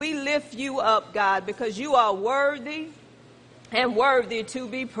lift you up, God, because you are worthy and worthy to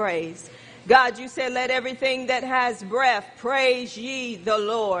be praised. God, you said, let everything that has breath praise ye the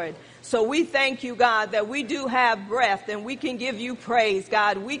Lord. So we thank you, God, that we do have breath and we can give you praise,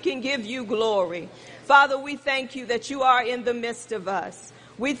 God. We can give you glory. Father, we thank you that you are in the midst of us.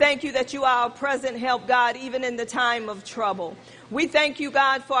 We thank you that you are our present help, God, even in the time of trouble. We thank you,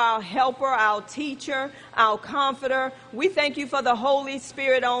 God, for our helper, our teacher, our comforter. We thank you for the Holy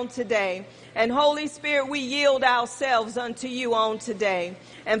Spirit on today. And Holy Spirit, we yield ourselves unto you on today.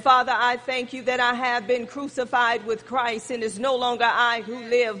 And Father, I thank you that I have been crucified with Christ, and it's no longer I who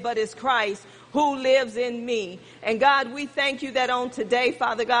live, but it's Christ who lives in me. And God, we thank you that on today,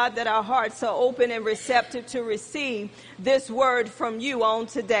 Father God, that our hearts are open and receptive to receive this word from you on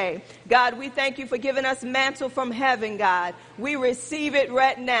today. God, we thank you for giving us mantle from heaven, God. We receive it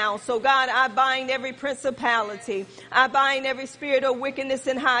right now. So God, I bind every principality. I bind every spirit of wickedness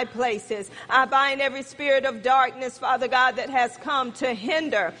in high places. I bind every spirit of darkness, Father God, that has come to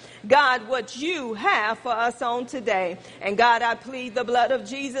hinder, God, what you have for us on today. And God, I plead the blood of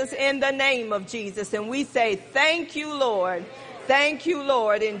Jesus in the name of Jesus. And we say, thank you, Lord. Thank you,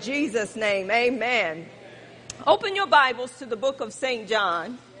 Lord, in Jesus' name. Amen. Open your Bibles to the book of St.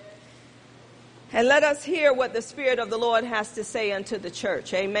 John. And let us hear what the Spirit of the Lord has to say unto the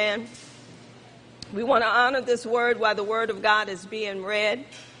church. Amen. We want to honor this word while the word of God is being read,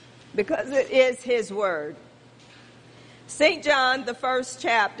 because it is his word. St. John, the first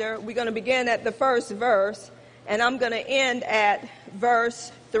chapter, we're going to begin at the first verse, and I'm going to end at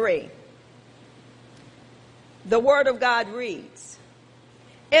verse 3. The word of God reads,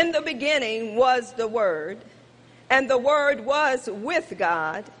 in the beginning was the Word, and the Word was with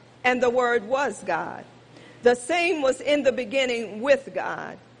God, and the Word was God. The same was in the beginning with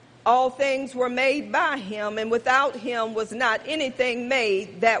God. All things were made by him, and without him was not anything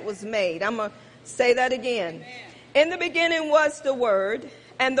made that was made. I'm going to say that again. Amen. In the beginning was the Word,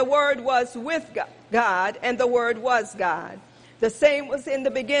 and the Word was with God, and the Word was God. The same was in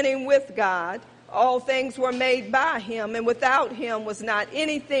the beginning with God. All things were made by him, and without him was not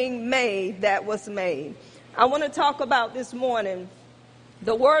anything made that was made. I want to talk about this morning,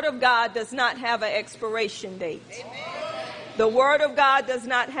 the Word of God does not have an expiration date. Amen. The Word of God does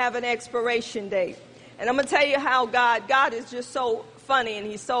not have an expiration date. And I'm going to tell you how God is just so funny, and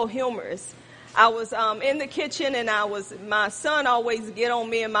he's so humorous. I was in the kitchen, and my son always get on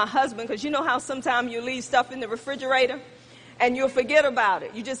me and my husband, because you know how sometimes you leave stuff in the refrigerator and you'll forget about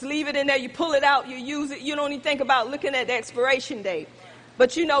it. You just leave it in there, you pull it out, you use it, you don't even think about looking at the expiration date.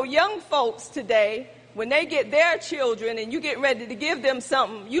 But you know, young folks today, when they get their children and you get ready to give them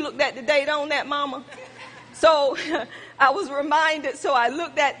something, you looked at the date on that, mama? So I was reminded, so I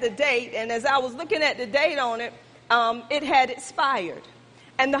looked at the date, and as I was looking at the date on it, it had expired.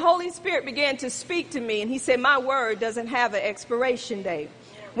 And the Holy Spirit began to speak to me, and he said, my word doesn't have an expiration date.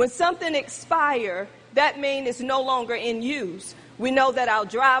 When something expires, that means it's no longer in use. We know that our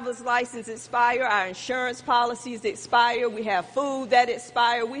driver's license expire, our insurance policies expire, we have food that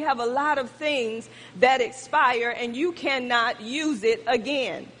expire, we have a lot of things that expire, and you cannot use it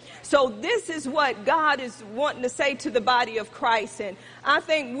again. So this is what God is wanting to say to the body of Christ. And I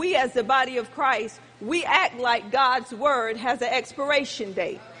think we as the body of Christ, we act like God's word has an expiration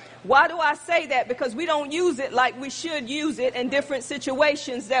date. Why do I say that? Because we don't use it like we should use it in different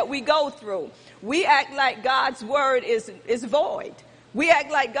situations that we go through. We act like God's word is void. We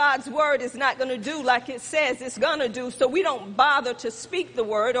act like God's word is not going to do like it says it's going to do, so we don't bother to speak the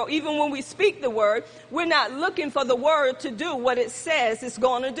word, or even when we speak the word, we're not looking for the word to do what it says it's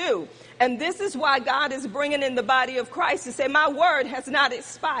going to do. And this is why God is bringing in the body of Christ to say, my word has not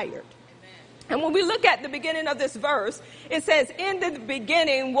expired. And when we look at the beginning of this verse, it says, in the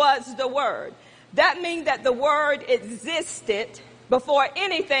beginning was the Word. That means that the Word existed before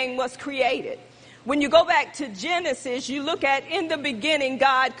anything was created. When you go back to Genesis, you look at, in the beginning,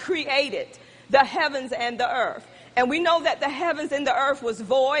 God created the heavens and the earth. And we know that the heavens and the earth was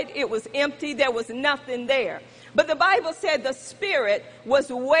void. It was empty. There was nothing there. But the Bible said the Spirit was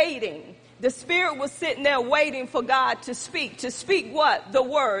waiting. The Spirit was sitting there waiting for God to speak. To speak what? The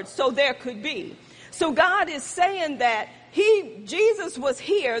word, so there could be. So God is saying that Jesus was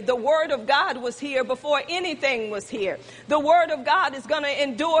here. The Word of God was here before anything was here. The Word of God is going to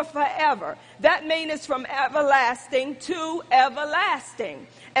endure forever. That means it's from everlasting to everlasting.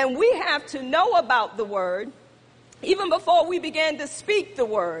 And we have to know about the Word. Even before we begin to speak the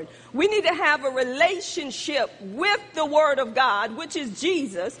word, we need to have a relationship with the word of God, which is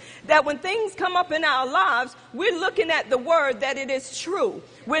Jesus, that when things come up in our lives, we're looking at the word that it is true.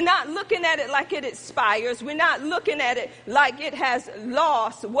 We're not looking at it like it expires. We're not looking at it like it has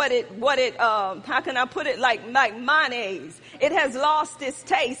lost how can I put it, like mayonnaise. It has lost its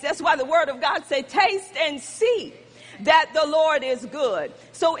taste. That's why the word of God say, taste and see that the Lord is good.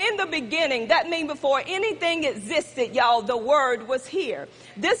 So in the beginning, that means before anything existed, y'all, the word was here.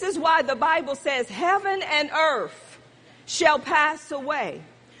 This is why the Bible says heaven and earth shall pass away,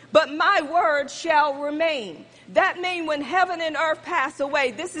 but my word shall remain. That means when heaven and earth pass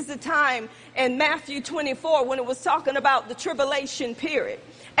away, this is the time in Matthew 24 when it was talking about the tribulation period.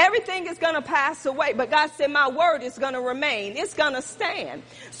 Everything is going to pass away, but God said my word is going to remain. It's going to stand.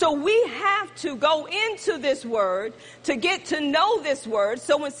 So we have to go into this word to get to know this word,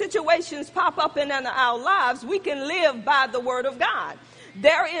 so when situations pop up in our lives, we can live by the word of God.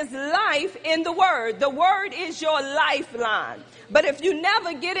 There is life in the word. The word is your lifeline. But if you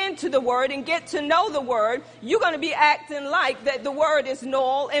never get into the word and get to know the word, you're going to be acting like that the word is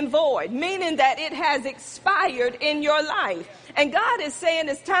null and void, meaning that it has expired in your life. And God is saying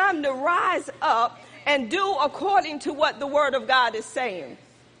it's time to rise up and do according to what the word of God is saying.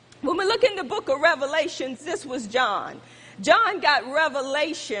 When we look in the book of Revelations, this was John. John got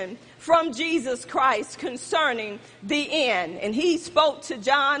revelation from Jesus Christ concerning the end. And he spoke to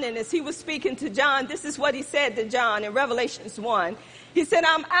John, and as he was speaking to John, this is what he said to John in Revelations 1. He said,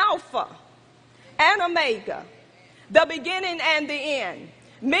 I'm Alpha and Omega, the beginning and the end.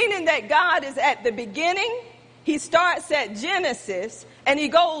 Meaning that God is at the beginning. He starts at Genesis, and he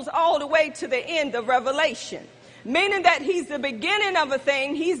goes all the way to the end of Revelation. Meaning that he's the beginning of a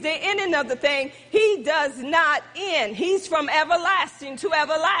thing, he's the ending of the thing. He does not end. He's from everlasting to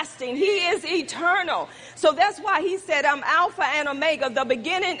everlasting. He is eternal. So that's why he said, I'm Alpha and Omega, the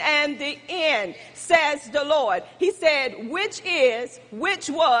beginning and the end, says the Lord. He said, which is, which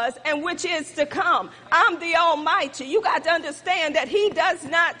was, and which is to come. I'm the Almighty. You got to understand that he does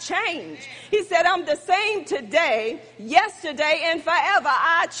not change. He said, I'm the same today, yesterday, and forever.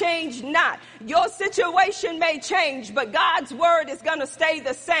 I change not. Your situation may change, but God's word is going to stay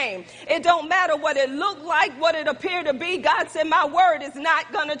the same. It don't matter what it looked like, what it appeared to be. God said, my word is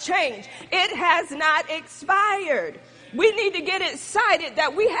not going to change. It has not expired. We need to get excited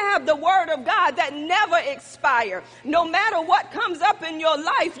that we have the word of God that never expires. No matter what comes up in your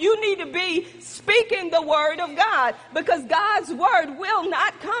life, you need to be speaking the word of God, because God's word will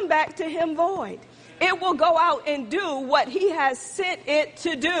not come back to him void. It will go out and do what he has sent it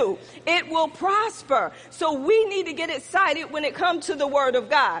to do. It will prosper. So we need to get excited when it comes to the word of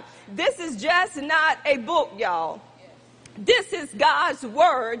God. This is just not a book, y'all. This is God's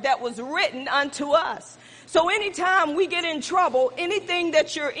word that was written unto us. So anytime we get in trouble, anything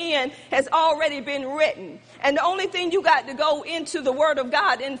that you're in has already been written. And the only thing you got to go into the word of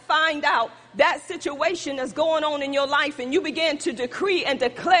God and find out that situation that's going on in your life, and you begin to decree and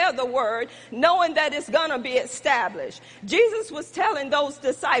declare the word, knowing that it's going to be established. Jesus was telling those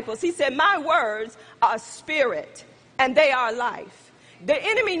disciples, he said, my words are spirit and they are life. The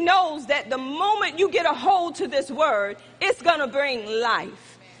enemy knows that the moment you get a hold to this word, it's going to bring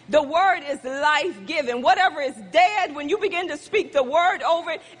life. The word is life-giving. Whatever is dead, when you begin to speak the word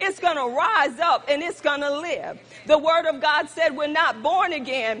over it, it's going to rise up and it's going to live. The word of God said we're not born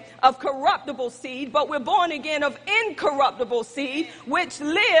again of corruptible seed, but we're born again of incorruptible seed, which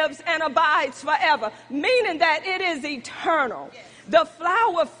lives and abides forever, meaning that it is eternal. The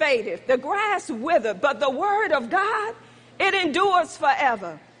flower fadeth, the grass withereth, but the word of God, it endures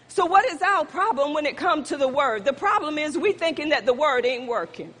forever. So what is our problem when it comes to the word? The problem is we thinking that the word ain't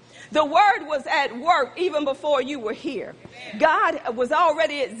working. The word was at work even before you were here. God was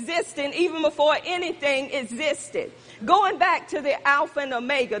already existing even before anything existed. Going back to the Alpha and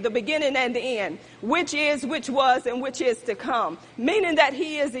Omega, the beginning and the end, which is, which was, and which is to come, meaning that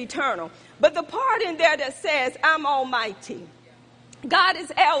he is eternal. But the part in there that says, I'm almighty. God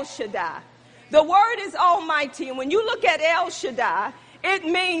is El Shaddai. The word is almighty. And when you look at El Shaddai, it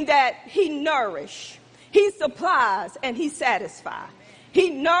means that he nourish, he supplies, and he satisfies. He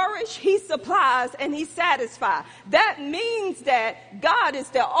nourish, he supplies, and he satisfies. That means that God is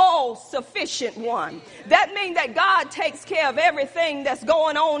the all-sufficient one. That means that God takes care of everything that's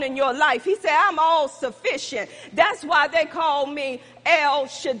going on in your life. He said, I'm all-sufficient. That's why they call me El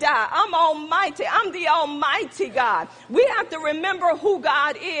Shaddai. I'm almighty. I'm the almighty God. We have to remember who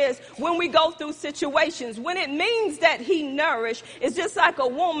God is when we go through situations. When it means that he nourished, it's just like a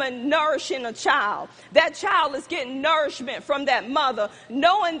woman nourishing a child. That child is getting nourishment from that mother,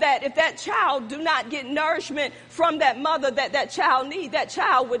 knowing that if that child do not get nourishment from that mother that child needs, that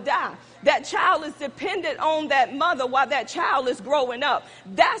child would die. That child is dependent on that mother while that child is growing up.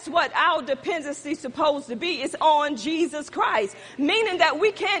 That's what our dependency is supposed to be. It's on Jesus Christ, meaning that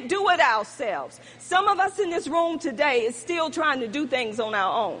we can't do it ourselves. Some of us in this room today is still trying to do things on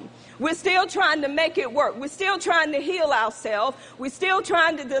our own. We're still trying to make it work. We're still trying to heal ourselves. We're still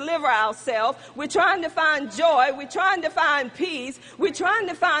trying to deliver ourselves. We're trying to find joy. We're trying to find peace. We're trying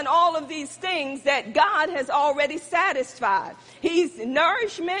to find all of these things that God has already satisfied. He's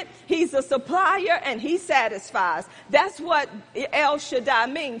nourishment, he's a supplier, and he satisfies. That's what El Shaddai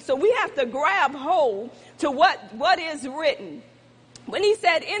means. So we have to grab hold to what is written. When he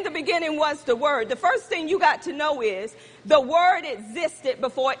said, in the beginning was the Word, the first thing you got to know is the Word existed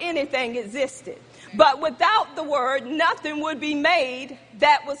before anything existed. But without the Word, nothing would be made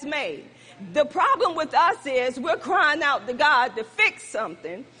that was made. The problem with us is we're crying out to God to fix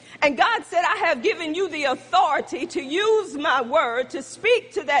something. And God said, I have given you the authority to use my word to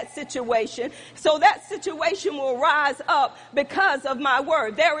speak to that situation, so that situation will rise up because of my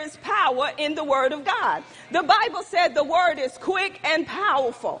word. There is power in the word of God. The Bible said the word is quick and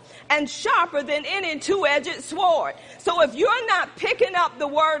powerful and sharper than any two-edged sword. So if you're not picking up the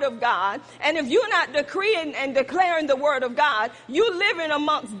word of God, and if you're not decreeing and declaring the word of God, you're living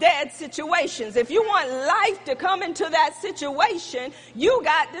amongst dead situations. If you want life to come into that situation, you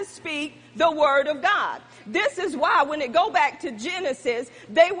got to speak the word of God. This is why when it go back to Genesis,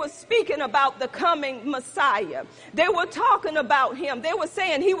 they were speaking about the coming Messiah. They were talking about him. They were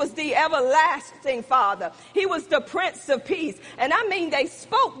saying he was the everlasting Father. He was the Prince of Peace. And I mean, they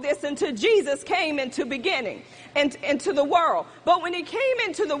spoke this until Jesus came into beginning and into the world. But when he came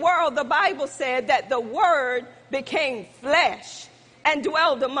into the world, the Bible said that the word became flesh and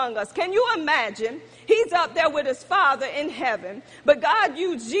dwelled among us. Can you imagine? He's up there with his Father in heaven, but God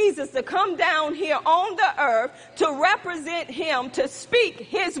used Jesus to come down here on the earth to represent him, to speak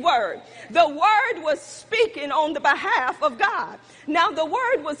his word. The word was speaking on the behalf of God. Now the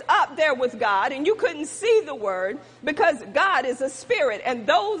word was up there with God, and you couldn't see the word because God is a spirit, and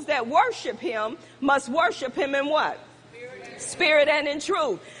those that worship him must worship him in what? Spirit and in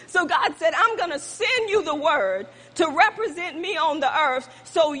truth. So God said, I'm going to send you the word to represent me on the earth,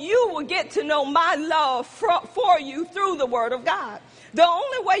 so you will get to know my love for you through the word of God. The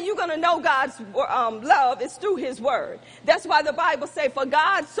only way you're going to know God's love is through his word. That's why the Bible says, for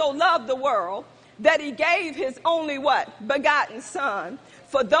God so loved the world that he gave his only what? Begotten son.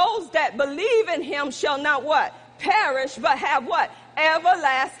 For those that believe in him shall not what? Perish, but have what?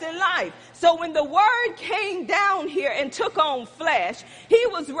 Everlasting life. So when the word came down here and took on flesh, he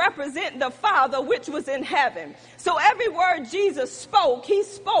was representing the Father which was in heaven. So every word Jesus spoke, he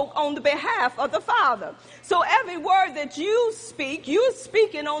spoke on the behalf of the Father. So every word that you speak, you're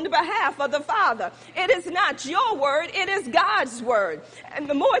speaking on the behalf of the Father. It is not your word, it is God's word. And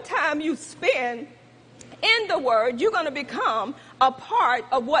the more time you spend in the word, you're going to become a part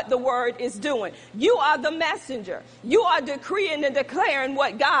of what the word is doing. You are the messenger. You are decreeing and declaring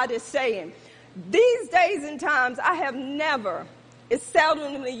what God is saying. These days and times, it's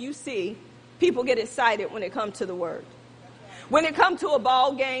seldomly you see people get excited when it comes to the word. When it comes to a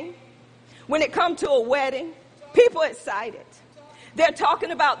ball game, when it comes to a wedding, people are excited. They're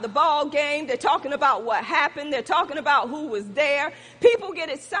talking about the ball game. They're talking about what happened. They're talking about who was there. People get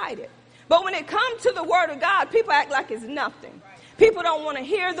excited. But when it comes to the word of God, people act like it's nothing. People don't want to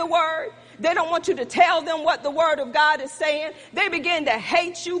hear the word. They don't want you to tell them what the word of God is saying. They begin to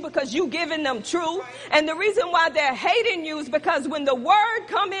hate you because you're giving them truth. And the reason why they're hating you is because when the word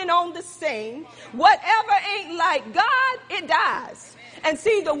come in on the scene, whatever ain't like God, it dies. And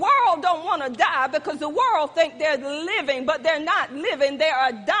see, the world don't want to die because the world think they're living, but they're not living. They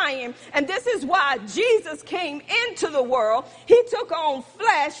are dying. And this is why Jesus came into the world. He took on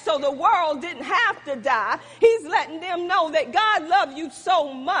flesh so the world didn't have to die. He's letting them know that God loved you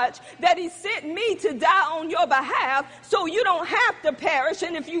so much that he sent me to die on your behalf so you don't have to perish.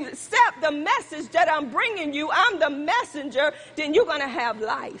 And if you accept the message that I'm bringing you, I'm the messenger, then you're going to have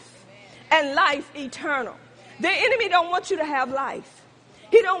life and life eternal. The enemy don't want you to have life.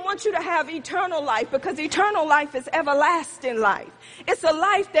 He don't want you to have eternal life because eternal life is everlasting life. It's a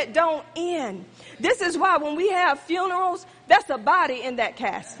life that don't end. This is why when we have funerals, that's a body in that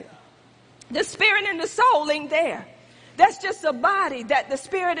casket. The spirit and the soul ain't there. That's just a body that the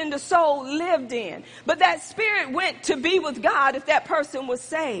spirit and the soul lived in. But that spirit went to be with God if that person was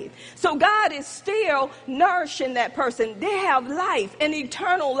saved. So God is still nourishing that person. They have life, an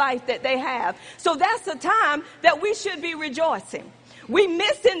eternal life that they have. So that's a time that we should be rejoicing. We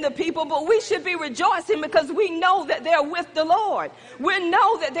missing the people, but we should be rejoicing because we know that they're with the Lord. We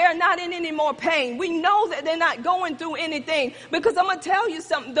know that they're not in any more pain. We know that they're not going through anything, because I'm going to tell you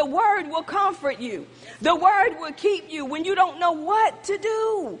something. The word will comfort you. The word will keep you when you don't know what to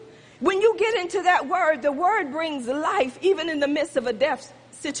do. When you get into that word, the word brings life even in the midst of a death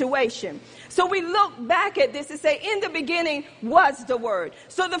situation. So we look back at this and say, in the beginning was the word.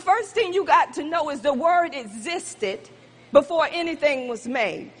 So the first thing you got to know is the word existed before anything was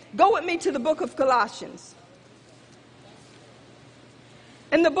made. Go with me to the book of Colossians.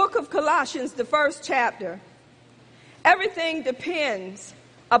 In the book of Colossians, the first chapter, everything depends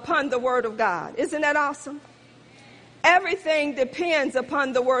upon the word of God. Isn't that awesome? Everything depends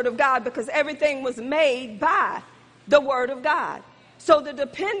upon the word of God because everything was made by the word of God. So the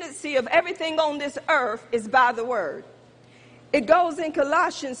dependency of everything on this earth is by the word. It goes in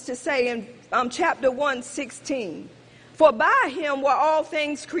Colossians to say in chapter 1:16, for by him were all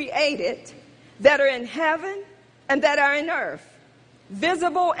things created that are in heaven and that are in earth,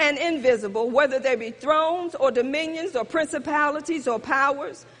 visible and invisible, whether they be thrones or dominions or principalities or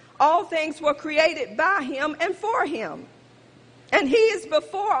powers. All things were created by him and for him. And he is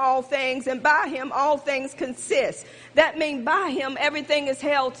before all things, and by him all things consist. That means by him everything is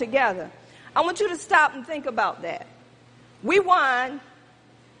held together. I want you to stop and think about that. We whine,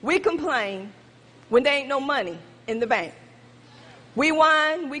 we complain when there ain't no money in the bank. We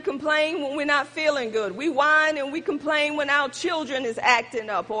whine, we complain when we're not feeling good. We whine and we complain when our children is acting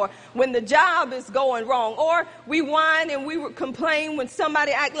up, or when the job is going wrong. Or we whine and we complain when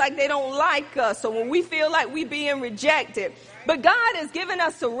somebody act like they don't like us, or when we feel like we being rejected. But God has given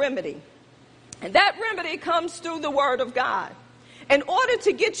us a remedy. And that remedy comes through the word of God. In order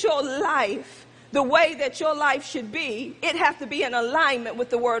to get your life the way that your life should be, it has to be in alignment with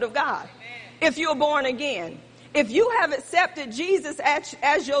the word of God. If you're born again. If you have accepted Jesus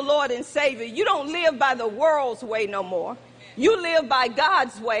as your Lord and Savior, you don't live by the world's way no more. You live by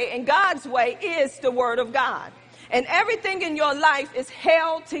God's way, and God's way is the word of God. And everything in your life is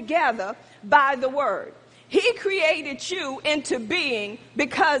held together by the word. He created you into being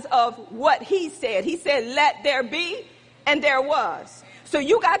because of what he said. He said, let there be, and there was. So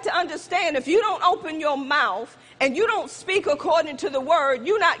you got to understand, if you don't open your mouth and you don't speak according to the word,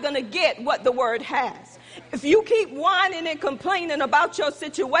 you're not going to get what the word has. If you keep whining and complaining about your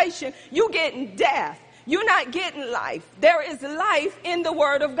situation, you're getting death. You're not getting life. There is life in the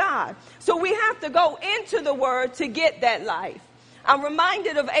word of God. So we have to go into the word to get that life. I'm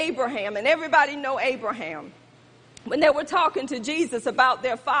reminded of Abraham, and everybody know Abraham. When they were talking to Jesus about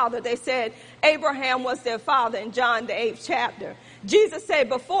their father, they said Abraham was their father in John the 8th chapter. Jesus said,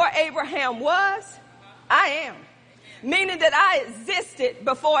 before Abraham was, I am. Meaning that I existed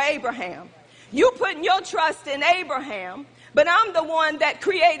before Abraham. You putting your trust in Abraham, but I'm the one that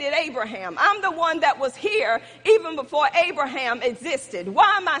created Abraham. I'm the one that was here even before Abraham existed.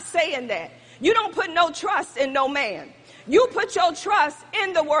 Why am I saying that? You don't put no trust in no man. You put your trust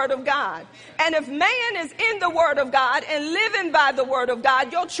in the word of God. And if man is in the word of God and living by the word of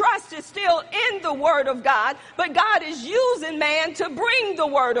God, your trust is still in the word of God, but God is using man to bring the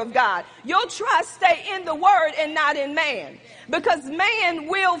word of God. Your trust stay in the word and not in man. Because man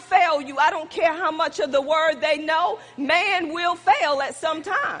will fail you. I don't care how much of the word they know, man will fail at some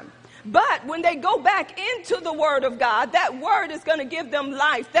time. But when they go back into the word of God, that word is going to give them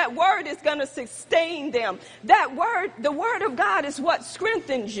life. That word is going to sustain them. That word, the word of God is what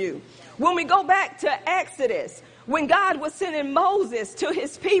strengthens you. When we go back to Exodus, when God was sending Moses to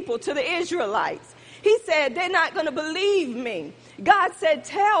his people, to the Israelites, he said, they're not going to believe me. God said,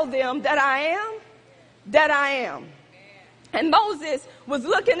 tell them that I am, that I am. And Moses was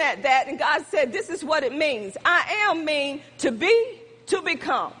looking at that, and God said, this is what it means. I am mean to be, to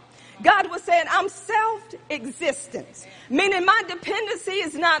become. God was saying, I'm self-existence, meaning my dependency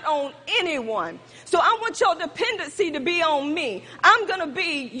is not on anyone. So I want your dependency to be on me. I'm going to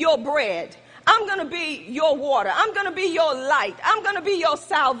be your bread. I'm going to be your water. I'm going to be your light. I'm going to be your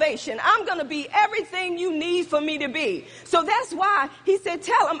salvation. I'm going to be everything you need for me to be. So that's why he said,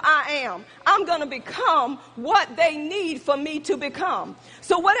 tell them I am. I'm going to become what they need for me to become.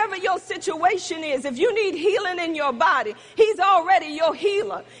 So whatever your situation is, if you need healing in your body, he's already your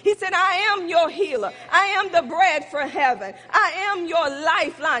healer. He said, I am your healer. I am the bread for heaven. I am your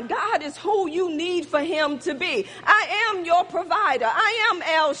lifeline. God is who you need for him to be. I am your provider. I am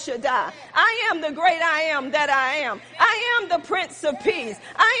El Shaddai. I I am the great I am that I am. I am the Prince of Peace.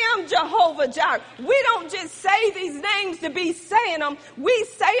 I am Jehovah Jireh. We don't just say these names to be saying them. We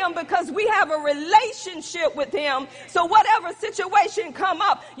say them because we have a relationship with him. So whatever situation come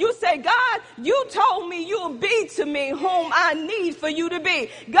up, you say, God, you told me you'll be to me whom I need for you to be.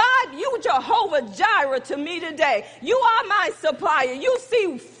 God, you Jehovah Jireh to me today. You are my supplier. You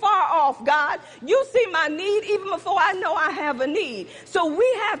see far off, God. You see my need even before I know I have a need. So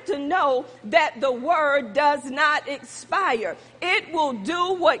we have to know that the word does not expire. It will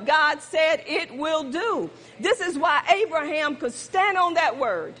do what God said it will do. This is why Abraham could stand on that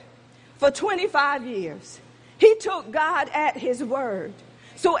word for 25 years. He took God at his word.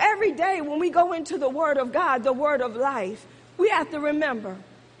 So every day when we go into the word of God, the word of life, we have to remember,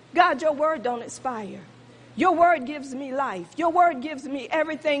 God, your word don't expire. Your word gives me life. Your word gives me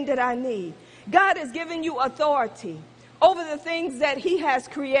everything that I need. God has given you authority over the things that he has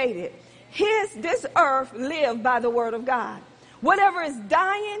created. This earth lived by the word of God. Whatever is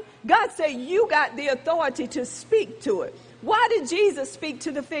dying, God said you got the authority to speak to it. Why did Jesus speak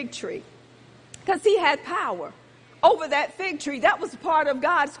to the fig tree? Because he had power over that fig tree. That was part of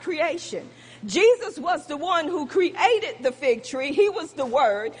God's creation. Jesus was the one who created the fig tree. He was the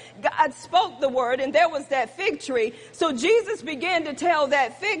word. God spoke the word, and there was that fig tree. So Jesus began to tell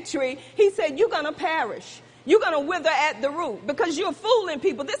that fig tree, he said, you're going to perish. You're going to wither at the root because you're fooling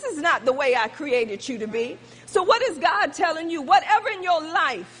people. This is not the way I created you to be. So what is God telling you? Whatever in your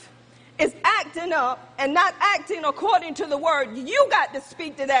life is acting up and not acting according to the word, you got to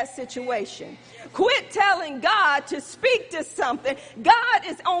speak to that situation. Quit telling God to speak to something. God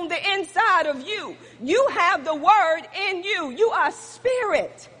is on the inside of you. You have the word in you. You are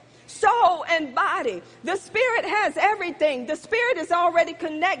spirit, soul, and body. The spirit has everything. The spirit is already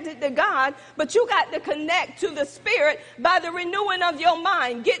connected to God, but you got to connect to the spirit by the renewing of your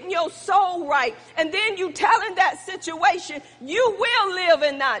mind, getting your soul right, and then you telling that situation, you will live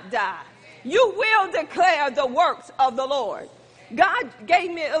and not die. You will declare the works of the Lord. God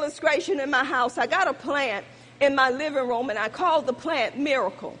gave me an illustration in my house. I got a plant in my living room, and I call the plant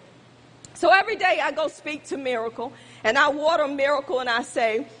Miracle. So every day I go speak to Miracle, and I water Miracle, and I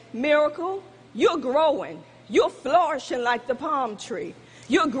say, Miracle, you're growing. You're flourishing like the palm tree.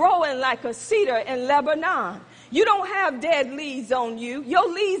 You're growing like a cedar in Lebanon. You don't have dead leaves on you. Your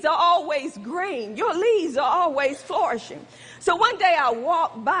leaves are always green. Your leaves are always flourishing. So one day I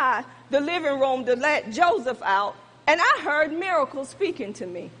walked by the living room to let Joseph out, and I heard Miracle speaking to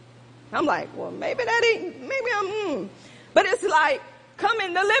me. I'm like, well, maybe I'm. But it's like, come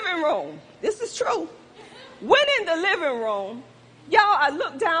in the living room. This is true. Went in the living room. Y'all, I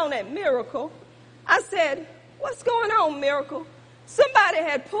looked down at Miracle. I said, what's going on, Miracle? Somebody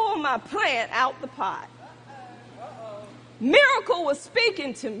had pulled my plant out the pot. Miracle was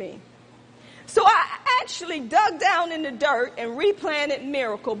speaking to me. So I actually dug down in the dirt and replanted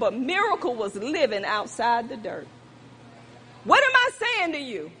Miracle, but Miracle was living outside the dirt. What am I saying to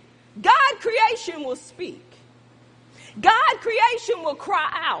you? God creation will speak. God creation will cry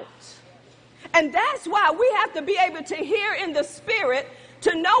out. And that's why we have to be able to hear in the spirit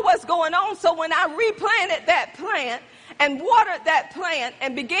to know what's going on. So when I replanted that plant and watered that plant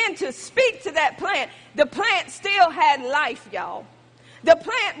and began to speak to that plant, the plant still had life, y'all. The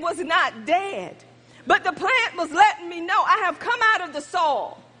plant was not dead, but the plant was letting me know I have come out of the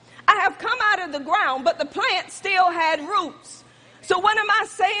soil. I have come out of the ground, but the plant still had roots. So what am I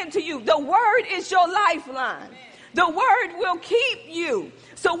saying to you? The word is your lifeline. The word will keep you.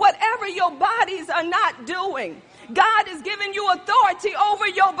 So whatever your bodies are not doing, God has given you authority over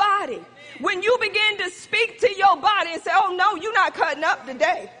your body. When you begin to speak to your body and say, oh no, you're not cutting up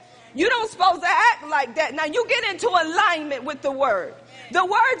today. You don't supposed to act like that. Now you get into alignment with the word. The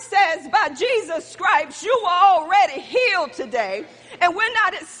word says by Jesus' stripes, you are already healed today. And we're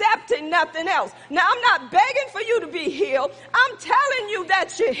not accepting nothing else. Now, I'm not begging for you to be healed. I'm telling you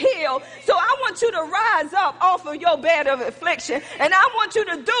that you're healed. So I want you to rise up off of your bed of affliction. And I want you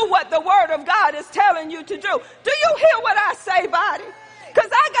to do what the word of God is telling you to do. Do you hear what I say, body?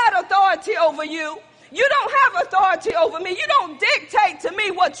 Because I got authority over you. You don't have authority over me. You don't dictate to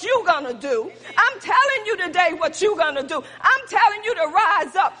me what you're going to do. I'm telling you today what you're going to do. I'm telling you to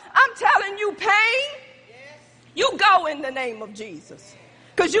rise up. I'm telling you pain. You go in the name of Jesus.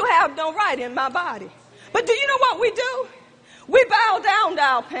 Because you have no right in my body. But do you know what we do? We bow down to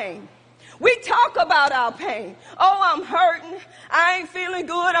our pain. We talk about our pain. Oh, I'm hurting. I ain't feeling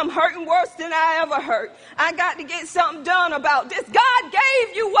good. I'm hurting worse than I ever hurt. I got to get something done about this. God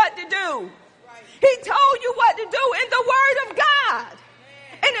gave you what to do. He told you what to do in the word of God.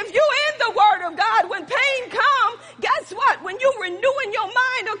 And if you're in the word of God, when pain comes, guess what? When you renewing your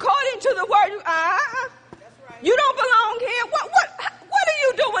mind according to the word, you don't belong here. What are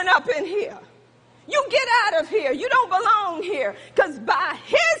you doing up in here? You get out of here. You don't belong here. Because by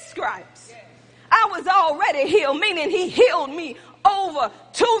his stripes, I was already healed, meaning he healed me over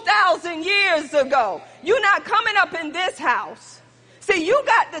 2,000 years ago. You're not coming up in this house. See, you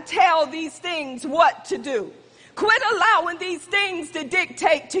got to tell these things what to do. Quit allowing these things to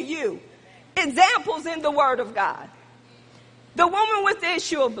dictate to you. Examples in the word of God. The woman with the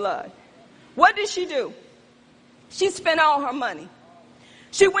issue of blood. What did she do? She spent all her money.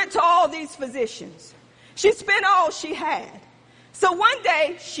 She went to all these physicians. She spent all she had. So one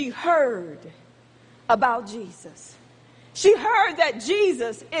day she heard about Jesus. She heard that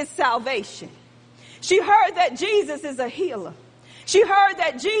Jesus is salvation. She heard that Jesus is a healer. She heard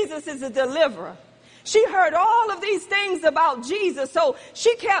that Jesus is a deliverer. She heard all of these things about Jesus. So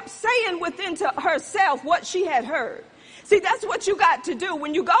she kept saying within to herself what she had heard. See, that's what you got to do.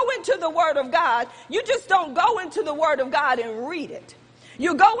 When you go into the word of God, you just don't go into the word of God and read it.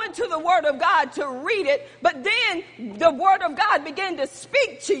 You go into the word of God to read it, but then the word of God began to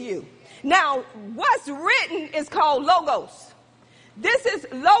speak to you. Now, what's written is called logos. This is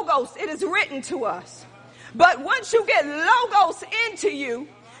logos. It is written to us. But once you get logos into you,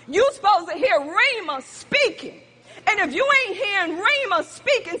 you're supposed to hear Rhema speaking. And if you ain't hearing Rhema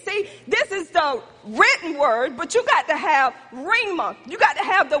speaking, see, this is the written word, but you got to have Rhema. You got to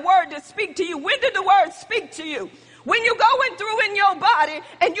have the word to speak to you. When did the word speak to you? When you're going through in your body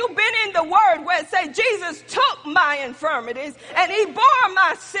and you've been in the word where it says Jesus took my infirmities and he bore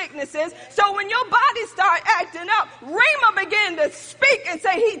my sicknesses. So when your body start acting up, Rhema began to speak and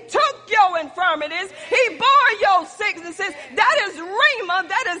say he took your infirmities. He bore your sicknesses. That is Rhema.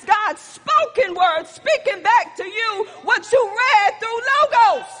 That is God's spoken word speaking back to you what you read through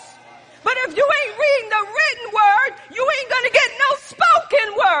logos. But if you ain't reading the written word, you ain't going to get no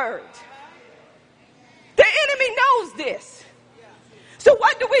spoken word. The enemy knows this. So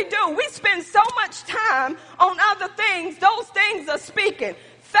what do? We spend so much time on other things. Those things are speaking.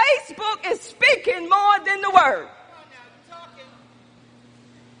 Facebook is speaking more than the word.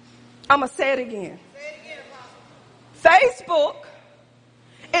 I'm going to say it again. Facebook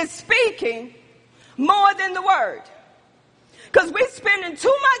is speaking more than the word. Because we're spending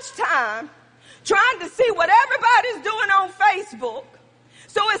too much time trying to see what everybody's doing on Facebook.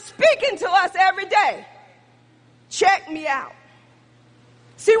 So it's speaking to us every day. Check me out.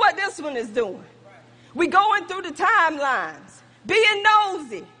 See what this one is doing. We going through the timelines, being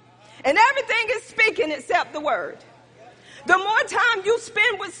nosy, and everything is speaking except the word. The more time you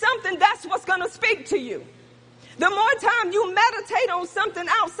spend with something, that's what's going to speak to you. The more time you meditate on something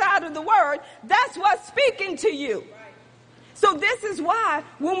outside of the word, that's what's speaking to you. So this is why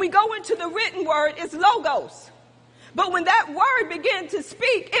when we go into the written word, it's logos. But when that word begins to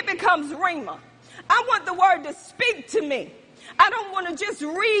speak, it becomes rhema. I want the word to speak to me. I don't want to just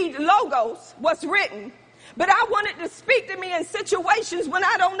read logos, what's written, but I want it to speak to me in situations when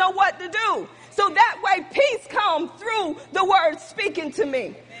I don't know what to do. So that way peace comes through the word speaking to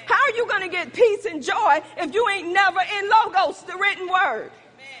me. How are you going to get peace and joy if you ain't never in logos, the written word?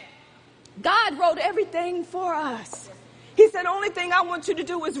 God wrote everything for us. He said, the only thing I want you to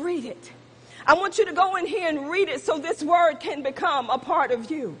do is read it. I want you to go in here and read it so this word can become a part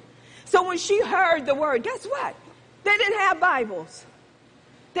of you. So when she heard the word, guess what? They didn't have Bibles.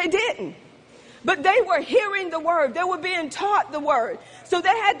 They didn't. But they were hearing the word. They were being taught the word. So they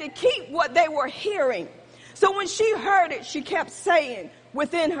had to keep what they were hearing. So when she heard it, she kept saying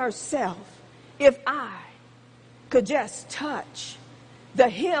within herself, if I could just touch the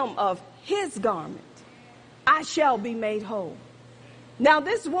hem of his garment, I shall be made whole. Now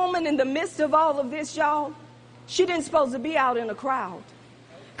this woman in the midst of all of this, y'all, she didn't supposed to be out in a crowd.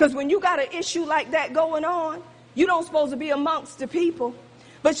 Because when you got an issue like that going on, you don't supposed to be amongst the people.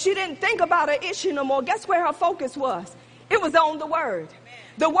 But she didn't think about her issue no more. Guess where her focus was? It was on the word.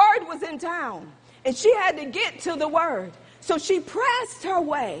 The word was in town. And she had to get to the word. So she pressed her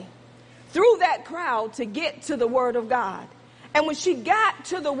way through that crowd to get to the word of God. And when she got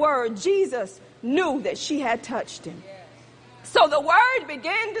to the word, Jesus knew that she had touched him. So the word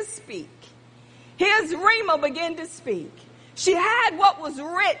began to speak. His Rhema began to speak. She had what was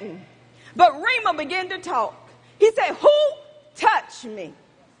written, but Rhema began to talk. He said, who touched me?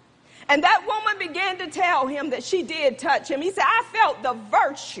 And that woman began to tell him that she did touch him. He said, I felt the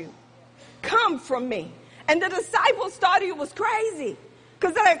virtue come from me. And the disciples thought he was crazy.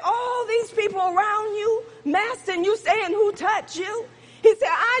 Because they're like, all these people around you, Master, and you saying who touched you? He said,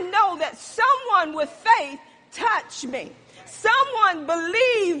 I know that someone with faith touched me. someone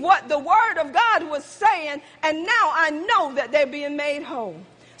believed what the word of God was saying, and now I know that they're being made whole.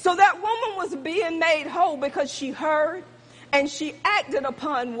 So that woman was being made whole because she heard and she acted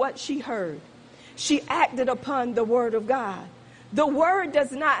upon what she heard. She acted upon the word of God. The word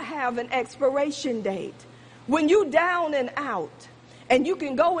does not have an expiration date. When you down and out, and you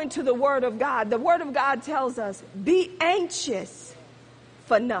can go into the word of God, the word of God tells us, be anxious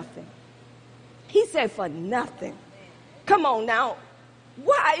for nothing. He said for nothing. Come on now.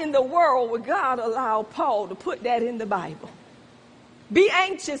 Why in the world would God allow Paul to put that in the Bible? Be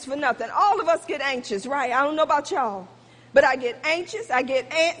anxious for nothing. All of us get anxious, right? I don't know about y'all, but I get anxious, I get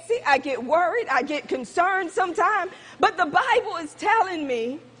antsy, I get worried, I get concerned sometimes. But the Bible is telling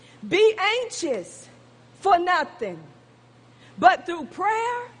me, be anxious for nothing, but through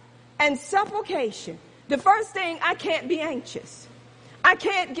prayer and supplication. The first thing, I can't be anxious. I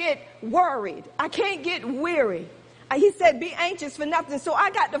can't get worried. I can't get weary. He said, be anxious for nothing. So I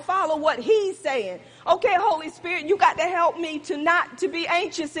got to follow what he's saying. Okay, Holy Spirit, you got to help me to not to be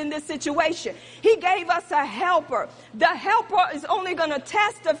anxious in this situation. He gave us a helper. The helper is only going to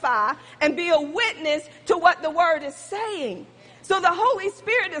testify and be a witness to what the word is saying. So the Holy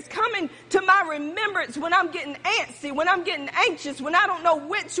Spirit is coming to my remembrance when I'm getting antsy, when I'm getting anxious, when I don't know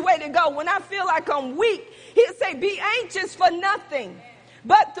which way to go, when I feel like I'm weak. He'll say, be anxious for nothing,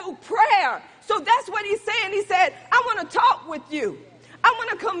 but through prayer. So that's what he's saying. He said, I want to talk with you. I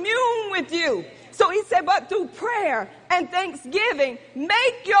want to commune with you. So he said, but through prayer and thanksgiving,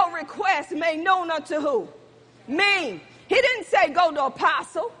 make your request made known unto who? Me. He didn't say go to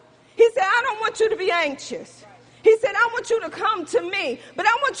apostle. He said, I don't want you to be anxious. He said, I want you to come to me, but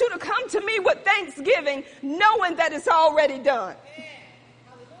I want you to come to me with thanksgiving, knowing that it's already done.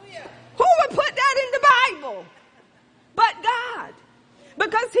 Who would put that in the Bible? But God.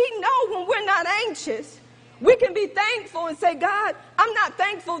 Because he knows when we're not anxious, we can be thankful and say, God, I'm not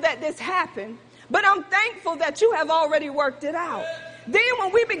thankful that this happened, but I'm thankful that you have already worked it out. Then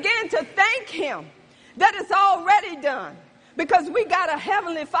when we begin to thank him that it's already done, because we got a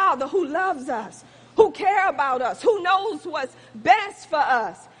heavenly Father who loves us, who cares about us, who knows what's best for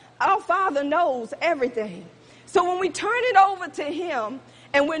us. Our Father knows everything. So when we turn it over to him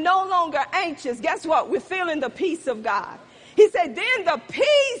and we're no longer anxious, guess what? We're feeling the peace of God. He said, then the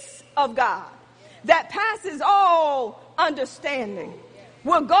peace of God that passes all understanding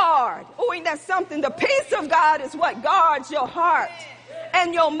will guard. Oh, ain't that something? The peace of God is what guards your heart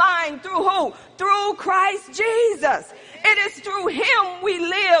and your mind through who? Through Christ Jesus. It is through him we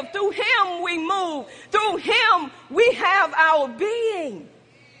live. Through him we move. Through him we have our being.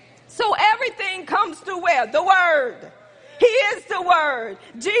 So everything comes through where? The word. He is the word.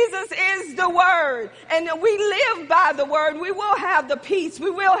 Jesus is the word. And we live by the word. We will have the peace.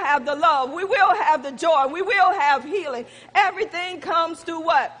 We will have the love. We will have the joy. We will have healing. Everything comes through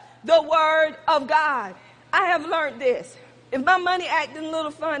what? The word of God. I have learned this. If my money acting a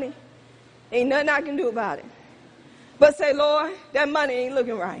little funny, ain't nothing I can do about it. But say, Lord, that money ain't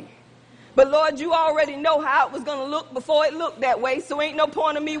looking right. But Lord, you already know how it was going to look before it looked that way. So ain't no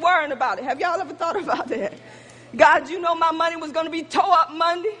point of me worrying about it. Have y'all ever thought about that? God, you know my money was going to be tore up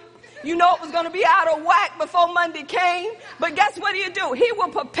Monday. You know it was going to be out of whack before Monday came. But guess what he'll do? He will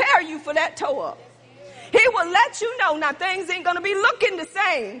prepare you for that toe up. He will let you know now things ain't going to be looking the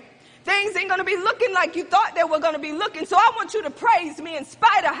same. Things ain't going to be looking like you thought they were going to be looking. So I want you to praise me in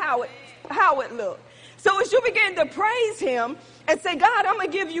spite of how it looked. So as you begin to praise him and say, God, I'm going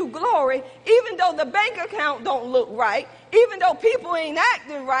to give you glory, even though the bank account don't look right, even though people ain't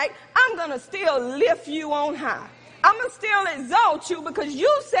acting right, I'm going to still lift you on high. I'm going to still exalt you because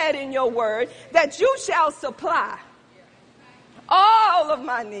you said in your word that you shall supply all of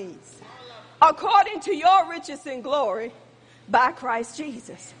my needs according to your riches and glory by Christ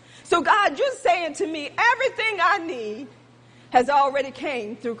Jesus. So God, you're saying to me, everything I need has already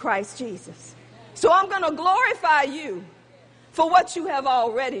came through Christ Jesus. So I'm going to glorify you for what you have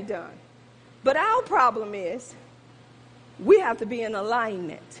already done. But our problem is we have to be in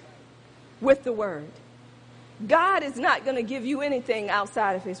alignment with the word. God is not going to give you anything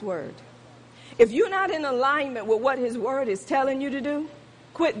outside of his word. If you're not in alignment with what his word is telling you to do,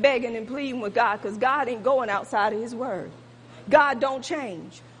 quit begging and pleading with God, because God ain't going outside of his word. God don't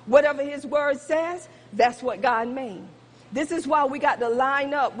change. Whatever his word says, that's what God means. This is why we got to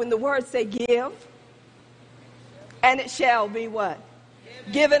line up when the words say give, and it shall be what?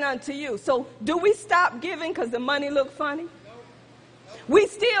 Given unto you. So do we stop giving because the money look funny? We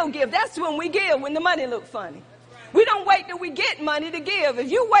still give. That's when we give, when the money look funny. We don't wait till we get money to give.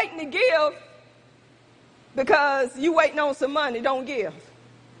 If you waiting to give because you waiting on some money, don't give.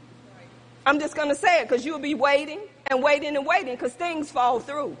 I'm just going to say it because you'll be waiting and waiting because things fall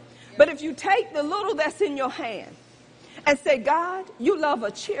through. But if you take the little that's in your hand and say, God, you love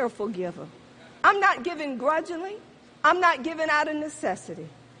a cheerful giver. I'm not giving grudgingly. I'm not giving out of necessity.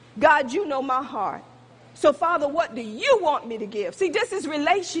 God, you know my heart. So, Father, what do you want me to give? See, this is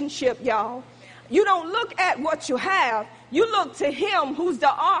relationship, y'all. You don't look at what you have. You look to him who's the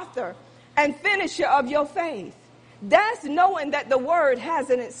author and finisher of your faith. That's knowing that the word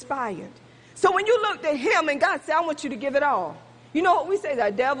hasn't expired. So when you look to him and God said, I want you to give it all. You know what we say? The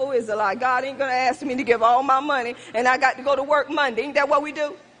devil is a lie. God ain't going to ask me to give all my money and I got to go to work Monday. Ain't that what we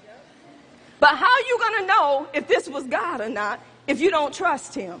do? But how are you going to know if this was God or not if you don't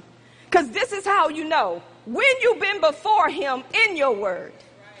trust him? Because this is how you know. When you've been before him in your word.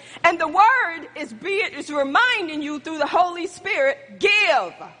 And the word is reminding you through the Holy Spirit,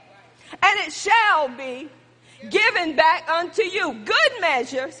 give. And it shall be given back unto you. Good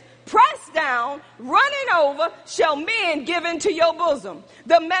measures, pressed down, running over, shall men give into your bosom.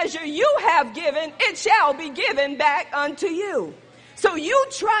 The measure you have given, it shall be given back unto you. So you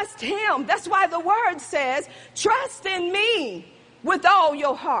trust him. That's why the word says, trust in me with all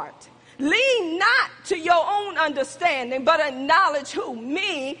your heart. Lean not to your own understanding, but acknowledge who?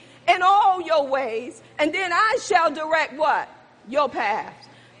 Me in all your ways. And then I shall direct what? Your paths.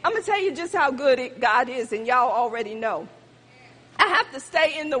 I'm going to tell you just how good God is, and y'all already know. I have to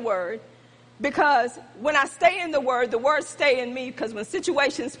stay in the word, because when I stay in the word stay in me, because when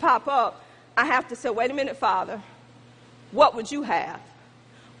situations pop up, I have to say, wait a minute, Father, what would you have?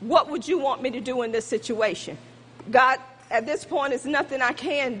 What would you want me to do in this situation? God, at this point, it's nothing I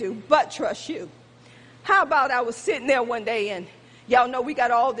can do but trust you. How about I was sitting there one day, and y'all know we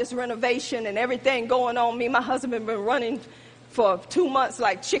got all this renovation and everything going on. Me and my husband been running for 2 months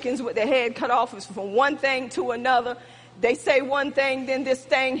like chickens with their head cut off, from one thing to another. They say one thing, then this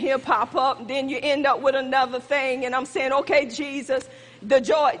thing here pop up, and then you end up with another thing. And I'm saying, okay, Jesus, the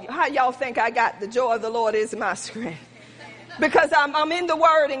joy, how y'all think I got? The joy of the Lord is my strength. Because I'm in the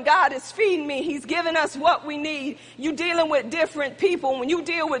word and God is feeding me. He's giving us what we need. You dealing with different people. When you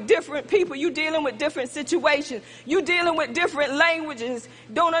deal with different people, you dealing with different situations. You dealing with different languages.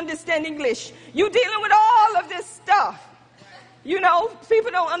 Don't understand English. You dealing with all of this stuff. You know, people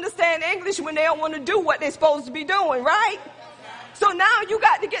don't understand English when they don't want to do what they're supposed to be doing, right? So now you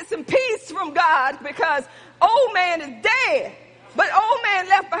got to get some peace from God, because old man is dead. But old man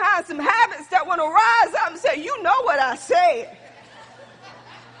left behind some habits that want to rise up and say, you know what I said.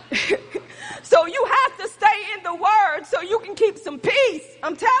 So you have to stay in the word so you can keep some peace.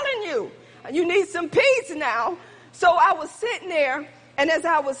 I'm telling you, you need some peace now. So I was sitting there, and as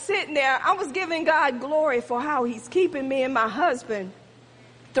I was sitting there, I was giving God glory for how he's keeping me and my husband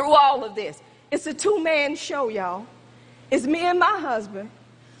through all of this. It's a two-man show, y'all. It's me and my husband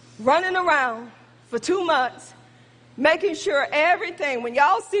running around for 2 months, making sure everything, when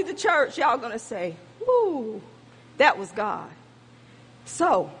y'all see the church, y'all going to say, whoo, that was God.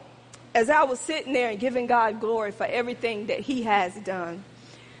 So, as I was sitting there and giving God glory for everything that he has done,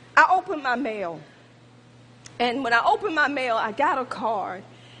 I opened my mail. And when I opened my mail, I got a card.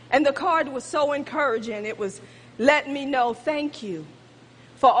 And the card was so encouraging. It was letting me know, thank you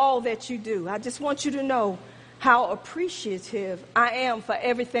for all that you do. I just want you to know how appreciative I am for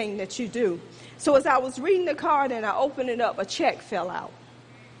everything that you do. So as I was reading the card and I opened it up, a check fell out.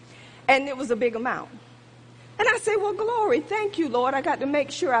 And it was a big amount. And I said, well, glory, thank you, Lord. I got to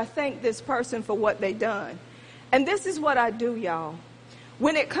make sure I thank this person for what they done. And this is what I do, y'all.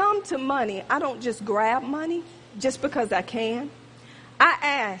 When it comes to money, I don't just grab money just because I can. I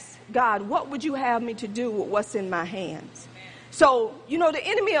ask God, what would you have me to do with what's in my hands? So, you know, the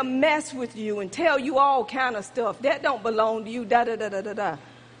enemy will mess with you and tell you all kind of stuff. That don't belong to you, da-da-da-da-da-da.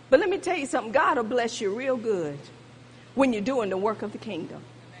 But let me tell you something. God will bless you real good when you're doing the work of the kingdom.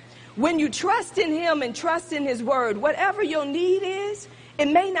 When you trust in him and trust in his word, whatever your need is, it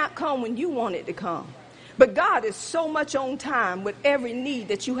may not come when you want it to come. But God is so much on time with every need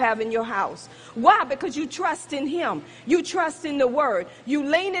that you have in your house. Why? Because you trust in him. You trust in the word. You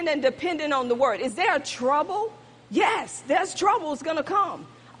leaning and depending on the word. Is there trouble? Yes, there's trouble is going to come.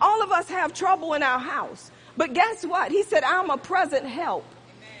 All of us have trouble in our house. But guess what? He said, I'm a present help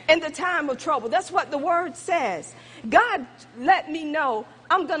in the time of trouble. That's what the word says. God let me know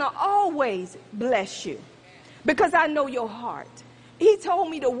I'm going to always bless you because I know your heart. He told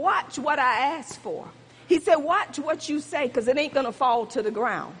me to watch what I asked for. He said, watch what you say, because it ain't going to fall to the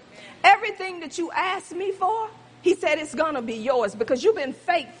ground. Everything that you ask me for, he said, it's going to be yours because you've been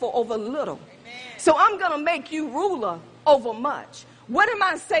faithful over little. So I'm going to make you ruler over much. What am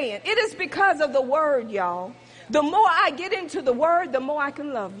I saying? It is because of the word, y'all. The more I get into the word, the more I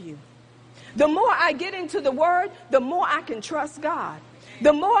can love you. The more I get into the word, the more I can trust God.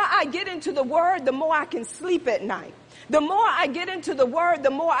 The more I get into the word, the more I can sleep at night. The more I get into the word,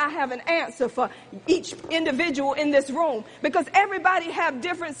 the more I have an answer for each individual in this room. Because everybody have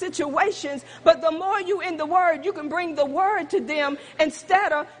different situations, but the more you in the word, you can bring the word to them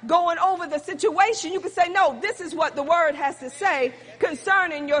instead of going over the situation. You can say, no, this is what the word has to say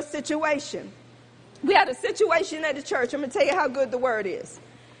concerning your situation. We had a situation at the church. I'm going to tell you how good the word is.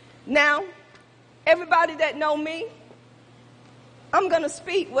 Now, everybody that know me, I'm going to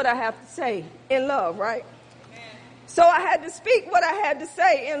speak what I have to say in love, right? So I had to speak what I had to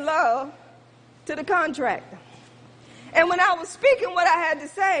say in love to the contractor. And when I was speaking what I had to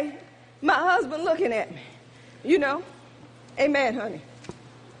say, my husband looking at me, you know, amen, honey.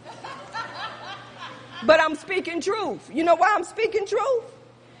 But I'm speaking truth. You know why I'm speaking truth?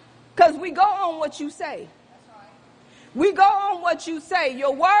 Because we go on what you say. We go on what you say.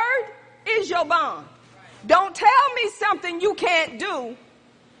 Your word is your bond. Don't tell me something you can't do.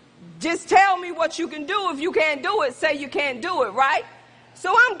 Just tell me what you can do. If you can't do it, say you can't do it, right?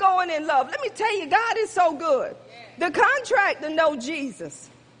 So I'm going in love. Let me tell you, God is so good. The contractor knows Jesus.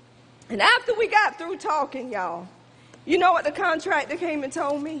 And after we got through talking, y'all, you know what the contractor came and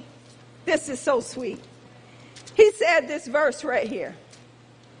told me? This is so sweet. He said this verse right here.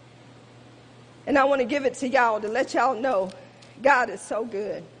 And I want to give it to y'all to let y'all know God is so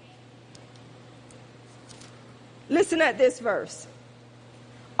good. Listen at this verse.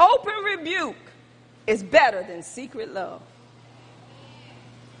 Open rebuke is better than secret love.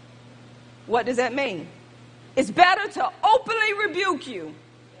 What does that mean? It's better to openly rebuke you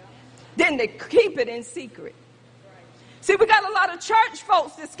than to keep it in secret. See, we got a lot of church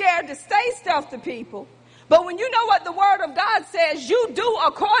folks that's scared to say stuff to people. But when you know what the word of God says, you do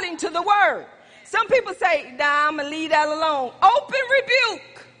according to the word. Some people say, nah, I'm going to leave that alone. Open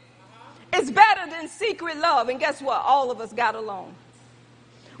rebuke is better than secret love. And guess what? All of us got along.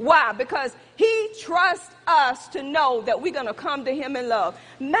 Why? Because he trusts us to know that we're going to come to him in love.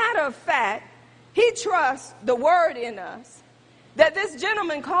 Matter of fact, he trusts the word in us. That this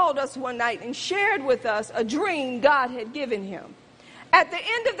gentleman called us one night and shared with us a dream God had given him. At the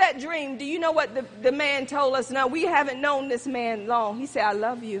end of that dream, do you know what the man told us? Now, we haven't known this man long. He said, I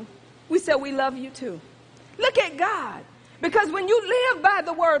love you. We said, we love you too. Look at God. Because when you live by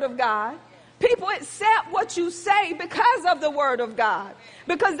the word of God, people accept what you say because of the word of God.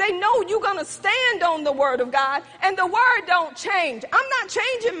 Because they know you're going to stand on the word of God. And the word don't change. I'm not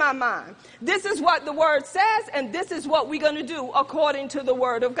changing my mind. This is what the word says. And this is what we're going to do according to the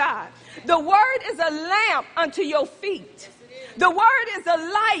word of God. The word is a lamp unto your feet. The word is a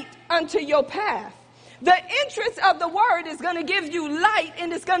light unto your path. The interest of the word is going to give you light.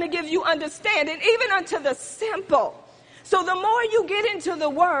 And it's going to give you understanding. Even unto the simple. So the more you get into the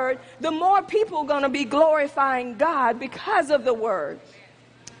word, the more people are going to be glorifying God because of the word.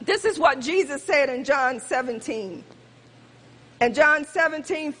 This is what Jesus said in John 17. In John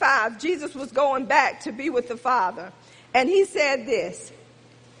 17:5, Jesus was going back to be with the Father. And he said this,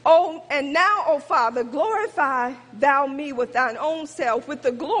 Oh, and now, O Father, glorify thou me with thine own self, with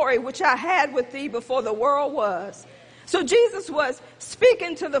the glory which I had with thee before the world was. So Jesus was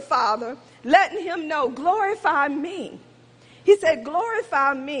speaking to the Father, letting him know, glorify me. He said,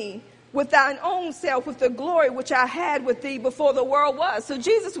 glorify me with thine own self, with the glory which I had with thee before the world was. So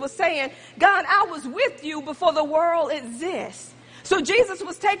Jesus was saying, God, I was with you before the world exists. So Jesus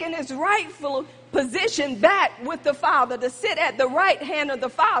was taking his rightful position back with the Father, to sit at the right hand of the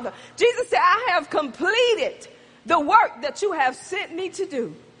Father. Jesus said, I have completed the work that you have sent me to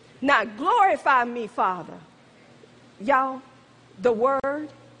do. Now glorify me, Father. Y'all, the word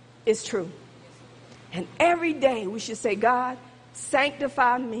is true. And every day we should say, God,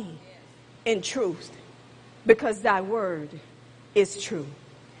 sanctify me in truth, because thy word is true.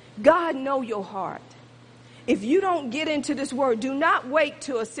 God know your heart. If you don't get into this word, do not wait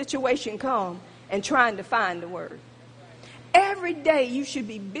till a situation comes and trying to find the word. Every day you should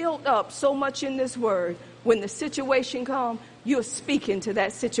be built up so much in this word. When the situation comes, you're speaking to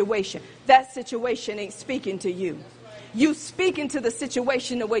that situation. That situation ain't speaking to you. You speak into the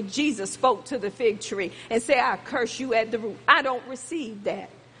situation the way Jesus spoke to the fig tree and say, I curse you at the root. I don't receive that.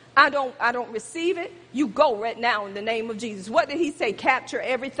 I don't receive it. You go right now in the name of Jesus. What did he say? Capture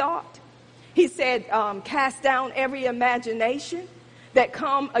every thought. He said, cast down every imagination that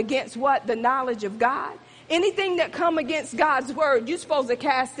come against what? The knowledge of God. Anything that come against God's word, you're supposed to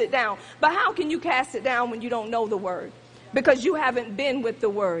cast it down. But how can you cast it down when you don't know the word? Because you haven't been with the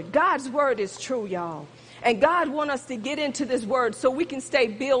word. God's word is true, y'all. And God wants us to get into this word so we can stay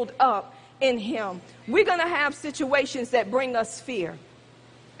built up in him. We're going to have situations that bring us fear.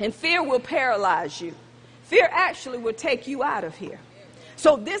 And fear will paralyze you. Fear actually will take you out of here.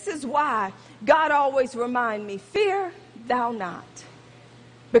 So this is why God always reminds me, fear thou not,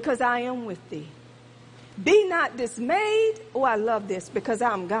 because I am with thee. Be not dismayed. Oh, I love this, because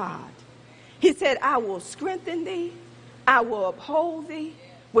I'm God. He said, I will strengthen thee. I will uphold thee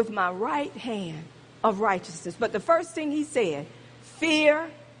with my right hand of righteousness. But the first thing he said, fear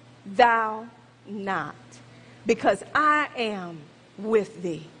thou not, because I am with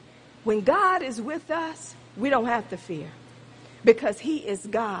thee. When God is with us, we don't have to fear, because he is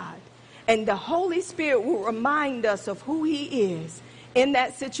God. And the Holy Spirit will remind us of who he is in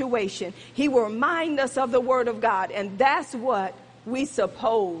that situation. He will remind us of the word of God. And that's what we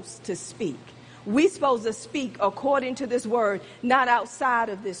supposed to speak. We supposed to speak according to this word, not outside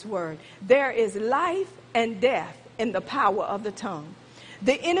of this word. There is life and death in the power of the tongue.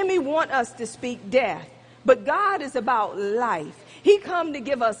 The enemy want us to speak death, but God is about life. He come to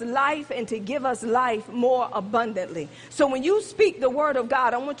give us life and to give us life more abundantly. So when you speak the word of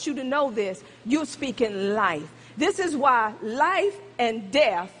God, I want you to know this, you're speaking life. This is why life and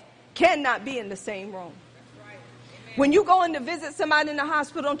death cannot be in the same room. When you go in to visit somebody in the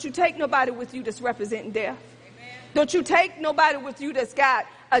hospital, don't you take nobody with you that's representing death. Don't you take nobody with you that's got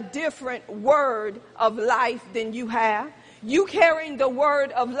a different word of life than you have. You carrying the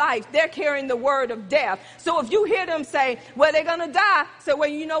word of life. They're carrying the word of death. So if you hear them say, well, they're going to die. Say, well,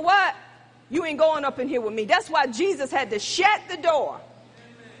 you know what? You ain't going up in here with me. That's why Jesus had to shut the door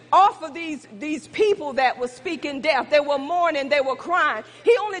off of these people that were speaking death. They were mourning. They were crying.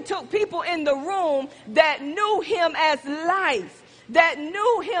 He only took people in the room that knew him as life, that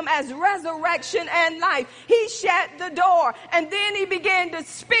knew him as resurrection and life. He shut the door, and then he began to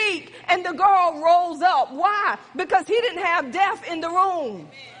speak, and the girl rose up. Why? Because he didn't have death in the room.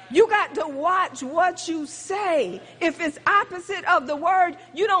 You got to watch what you say. If it's opposite of the word,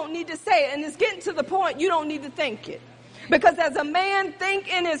 you don't need to say it. And it's getting to the point you don't need to think it. Because as a man think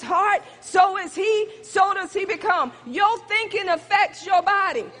in his heart, so is he, so does he become. Your thinking affects your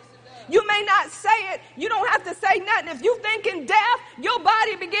body. You may not say it. You don't have to say nothing. If you thinking death, your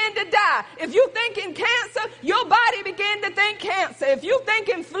body begin to die. If you thinking cancer, your body begin to think cancer. If you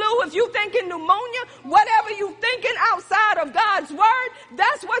thinking flu, if you thinking pneumonia, whatever you thinking outside of God's word,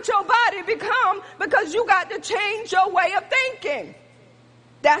 that's what your body become, because you got to change your way of thinking.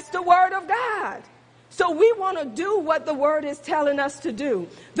 That's the word of God. So we want to do what the word is telling us to do.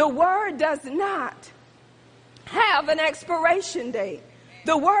 The word does not have an expiration date.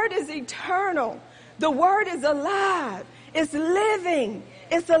 The word is eternal. The word is alive. It's living.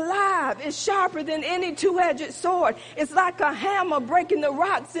 It's alive. It's sharper than any two-edged sword. It's like a hammer breaking the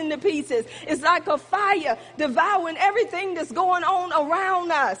rocks into pieces. It's like a fire devouring everything that's going on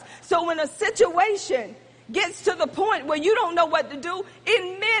around us. So when a situation gets to the point where you don't know what to do,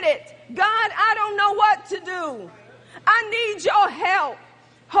 admit it. God, I don't know what to do. I need your help.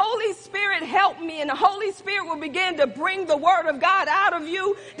 Holy Spirit, help me. And the Holy Spirit will begin to bring the word of God out of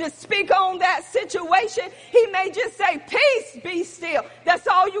you to speak on that situation. He may just say, peace, be still. That's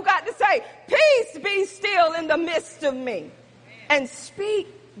all you got to say. Peace, be still in the midst of me. And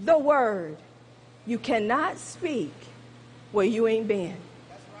speak the word. You cannot speak where you ain't been.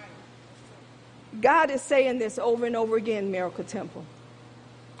 God is saying this over and over again, Miracle Temple.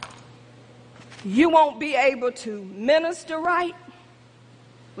 You won't be able to minister right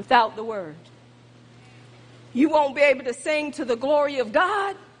without the word. You won't be able to sing to the glory of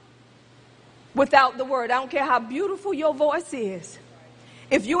God without the word. I don't care how beautiful your voice is.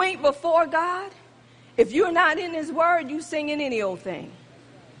 If you ain't before God, if you're not in his word, you singing any old thing.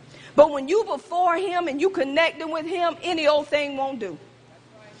 But when you before him and you connecting with him, any old thing won't do.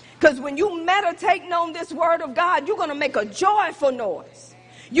 Because when you meditating on this word of God, you're going to make a joyful noise.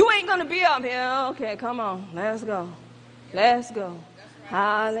 You ain't going to be up here, okay, come on, let's go. Let's go.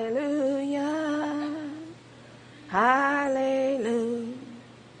 Hallelujah. Hallelujah.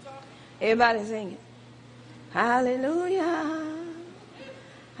 Everybody sing it. Hallelujah.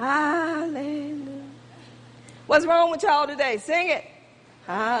 Hallelujah. What's wrong with y'all today? Sing it.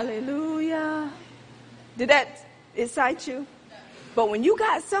 Hallelujah. Did that excite you? But when you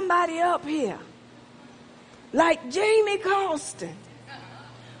got somebody up here, like Jamie Carlston,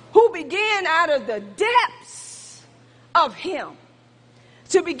 who began out of the depths of him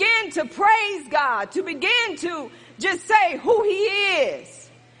to begin to praise God, to begin to just say who he is.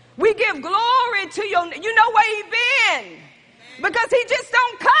 We give glory to you know where he been, because he just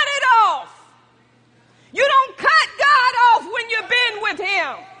don't cut it off. You don't cut God off when you've been with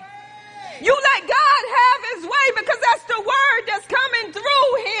him. You let God have his way, because that's the word that's coming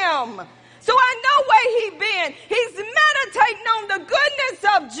through him. So I know where he been. He's meditating on the goodness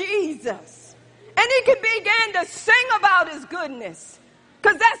of of Jesus. And he can begin to sing about his goodness.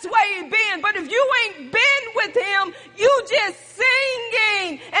 Because that's where he been. But if you ain't been with him, you just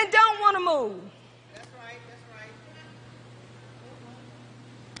singing and don't want to move. That's right. That's right.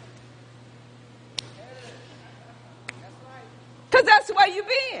 That's right. Because that's where you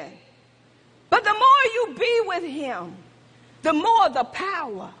been. But the more you be with him, the more the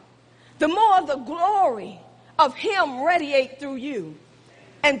power, the more the glory of him radiate through you.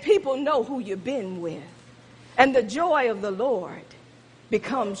 And people know who you've been with. And the joy of the Lord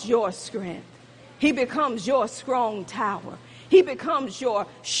becomes your strength. He becomes your strong tower. He becomes your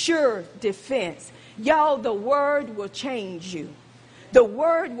sure defense. Y'all, the word will change you. The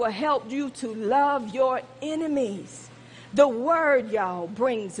word will help you to love your enemies. The word, y'all,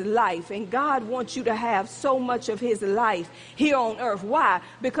 brings life. And God wants you to have so much of his life here on earth. Why?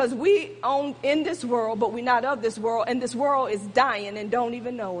 Because we own in this world, but we're not of this world. And this world is dying and don't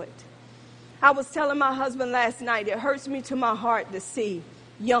even know it. I was telling my husband last night, it hurts me to my heart to see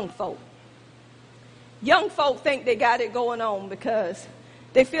young folk. Young folk think they got it going on because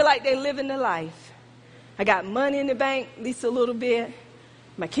they feel like they're living the life. I got money in the bank, at least a little bit.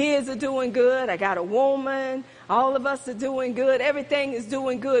 My kids are doing good. I got a woman. All of us are doing good. Everything is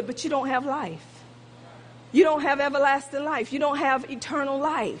doing good, but you don't have life. You don't have everlasting life. You don't have eternal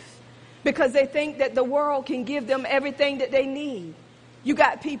life because they think that the world can give them everything that they need. You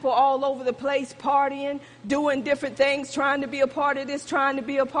got people all over the place partying, doing different things, trying to be a part of this, trying to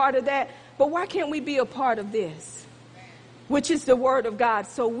be a part of that. But why can't we be a part of this, which is the word of God,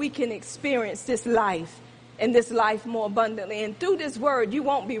 so we can experience this life and this life more abundantly? And through this word, you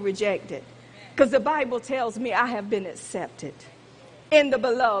won't be rejected because the Bible tells me I have been accepted in the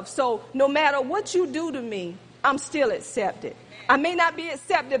beloved. So no matter what you do to me, I'm still accepted. I may not be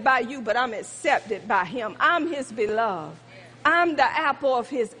accepted by you, but I'm accepted by him. I'm his beloved. I'm the apple of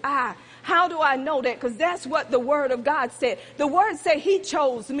his eye. How do I know that? Because that's what the word of God said. The word said he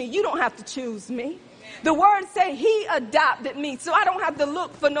chose me. You don't have to choose me. The word say he adopted me, so I don't have to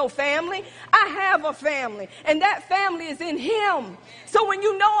look for no family. I have a family, and that family is in him. So when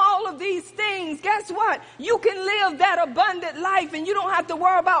you know all of these things, guess what? You can live that abundant life, and you don't have to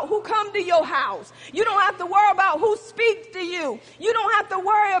worry about who come to your house. You don't have to worry about who speaks to you. You don't have to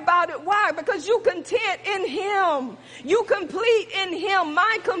worry about it. Why? Because you content in him. You complete in him.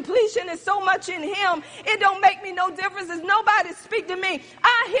 My completion is so much in him, it don't make me no difference if nobody speak to me.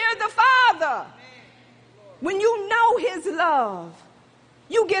 I hear the Father. When you know his love,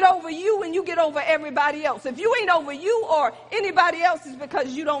 you get over you and you get over everybody else. If you ain't over you or anybody else, it's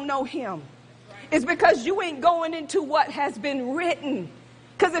because you don't know him. It's because you ain't going into what has been written.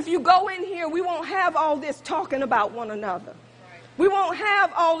 Because if you go in here, we won't have all this talking about one another. We won't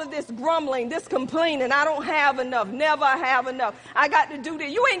have all of this grumbling, this complaining. I don't have enough, never have enough. I got to do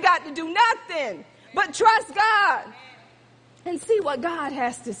this. You ain't got to do nothing but trust God and see what God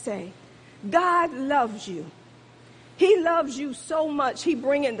has to say. God loves you. He loves you so much. He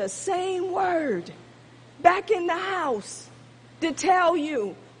bringing the same word back in the house to tell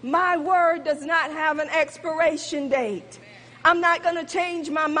you, my word does not have an expiration date. I'm not going to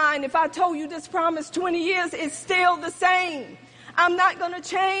change my mind. If I told you this promise 20 years, it's still the same. I'm not going to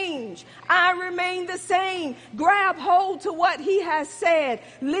change. I remain the same. Grab hold to what he has said.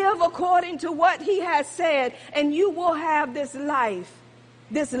 Live according to what he has said, and you will have this life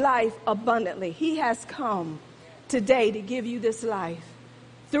abundantly. He has come today to give you this life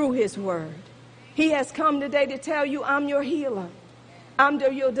through his word. He has come today to tell you, I'm your healer. I'm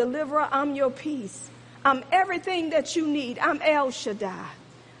your deliverer. I'm your peace. I'm everything that you need. I'm El Shaddai.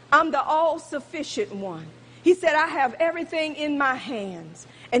 I'm the all-sufficient one. He said, I have everything in my hands.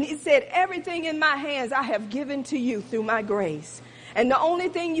 And he said, everything in my hands I have given to you through my grace. And the only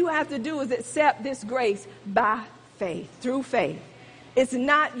thing you have to do is accept this grace by faith, through faith. It's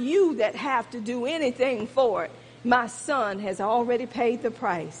not you that have to do anything for it. My son has already paid the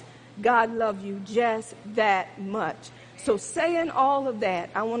price. God loves you just that much. So saying all of that,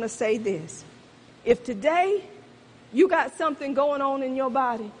 I want to say this. If today you got something going on in your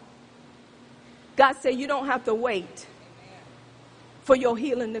body, God said you don't have to wait for your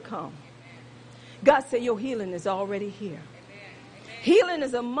healing to come. God said your healing is already here. Healing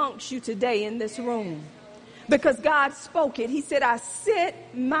is amongst you today in this room. Because God spoke it. He said, I sent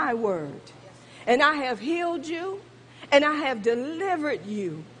my word, and I have healed you, and I have delivered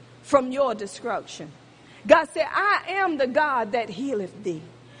you from your destruction. God said, I am the God that healeth thee.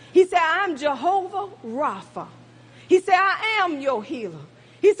 He said, I'm Jehovah Rapha. He said, I am your healer.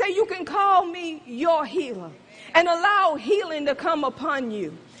 He said, you can call me your healer and allow healing to come upon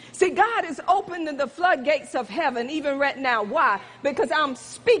you. See, God is opening the floodgates of heaven even right now. Why? Because I'm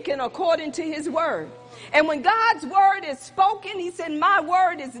speaking according to his word. And when God's word is spoken, he said, my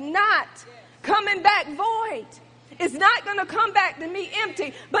word is not coming back void. It's not going to come back to me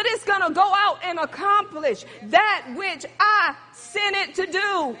empty, but it's going to go out and accomplish that which I sent it to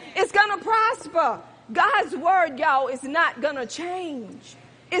do. It's going to prosper. God's word, y'all, is not going to change.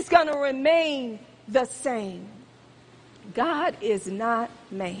 It's going to remain the same. God is not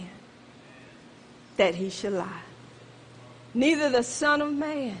man that he shall lie, neither the Son of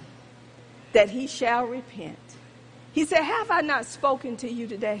Man that he shall repent. He said, have I not spoken to you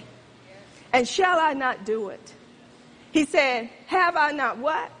today? And shall I not do it? He said, have I not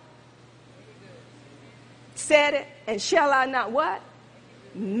what? Said it, and shall I not what?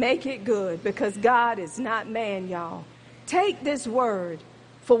 Make it good, because God is not man, y'all. Take this word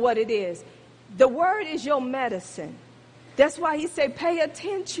for what it is. The word is your medicine. That's why he said, pay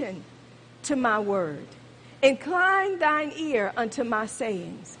attention to my word. Incline thine ear unto my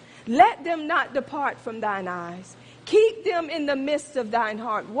sayings. Let them not depart from thine eyes. Keep them in the midst of thine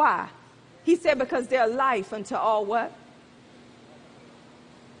heart. Why? He said, because they're life unto all what?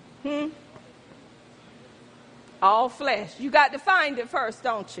 All flesh. You got to find it first,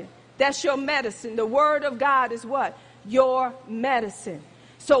 don't you? That's your medicine. The word of God is what? Your medicine.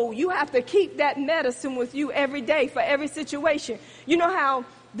 So you have to keep that medicine with you every day for every situation. You know how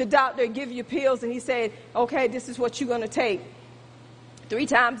the doctor give you pills and he said, okay, this is what you're going to take 3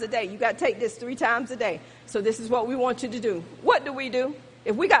 times a day. You got to take this 3 times a day. So this is what we want you to do. What do?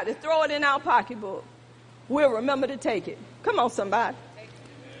 If we got to throw it in our pocketbook, we'll remember to take it. Come on, somebody.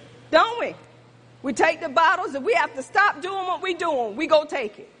 Don't we? We take the bottles and we have to stop doing what we're doing. We go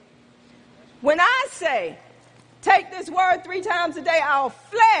take it. When I say, take this word 3 times a day, our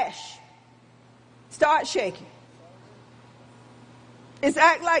flesh start shaking. It's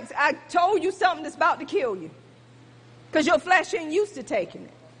act like I told you something that's about to kill you. Because your flesh ain't used to taking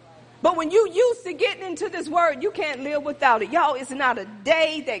it. But when you used to getting into this word, you can't live without it. Y'all, it's not a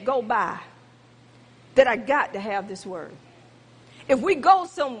day that go by that I got to have this word. If we go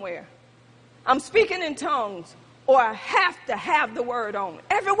somewhere, I'm speaking in tongues, or I have to have the word on.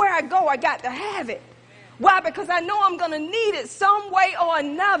 Everywhere I go, I got to have it. Why? Because I know I'm going to need it some way or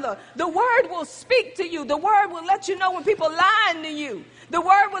another. The word will speak to you. The word will let you know when people lying to you. The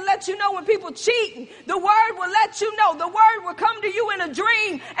word will let you know when people cheating. The word will let you know. The word will come to you in a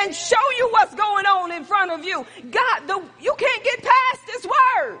dream and show you what's going on in front of you. You can't get past this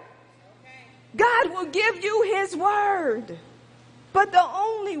word. God will give you his word. But the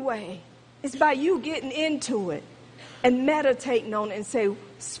only way is by you getting into it and meditating on it and say,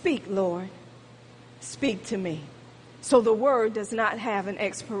 speak, Lord. Speak to me. So the word does not have an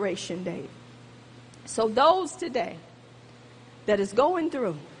expiration date. So those today that is going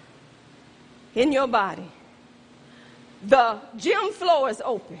through in your body, the gym floor is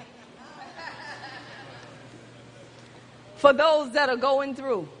open. For those that are going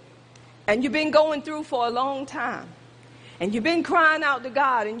through, and you've been going through for a long time, and you've been crying out to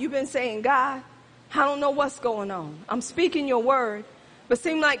God, and you've been saying, God, I don't know what's going on. I'm speaking your word. But it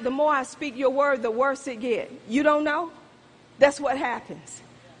seems like the more I speak your word, the worse it gets. You don't know? That's what happens.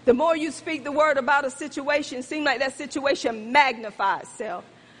 The more you speak the word about a situation, it seems like that situation magnifies itself.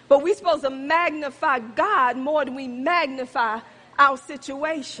 But we're supposed to magnify God more than we magnify our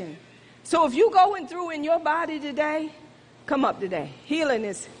situation. So if you're going through in your body today, come up today. Healing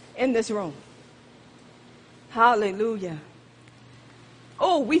is in this room. Hallelujah.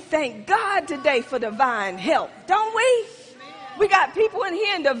 Oh, we thank God today for divine help, don't we? We got people in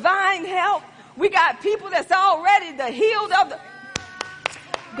here in divine help. We got people that's already the healed of the...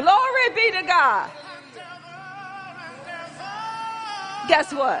 Glory be to God.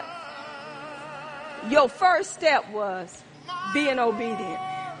 Guess what? Your first step was being obedient.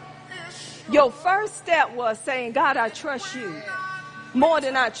 Your first step was saying, God, I trust you more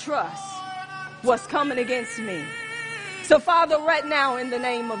than I trust what's coming against me. So, Father, right now, in the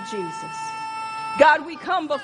name of Jesus, God, we come before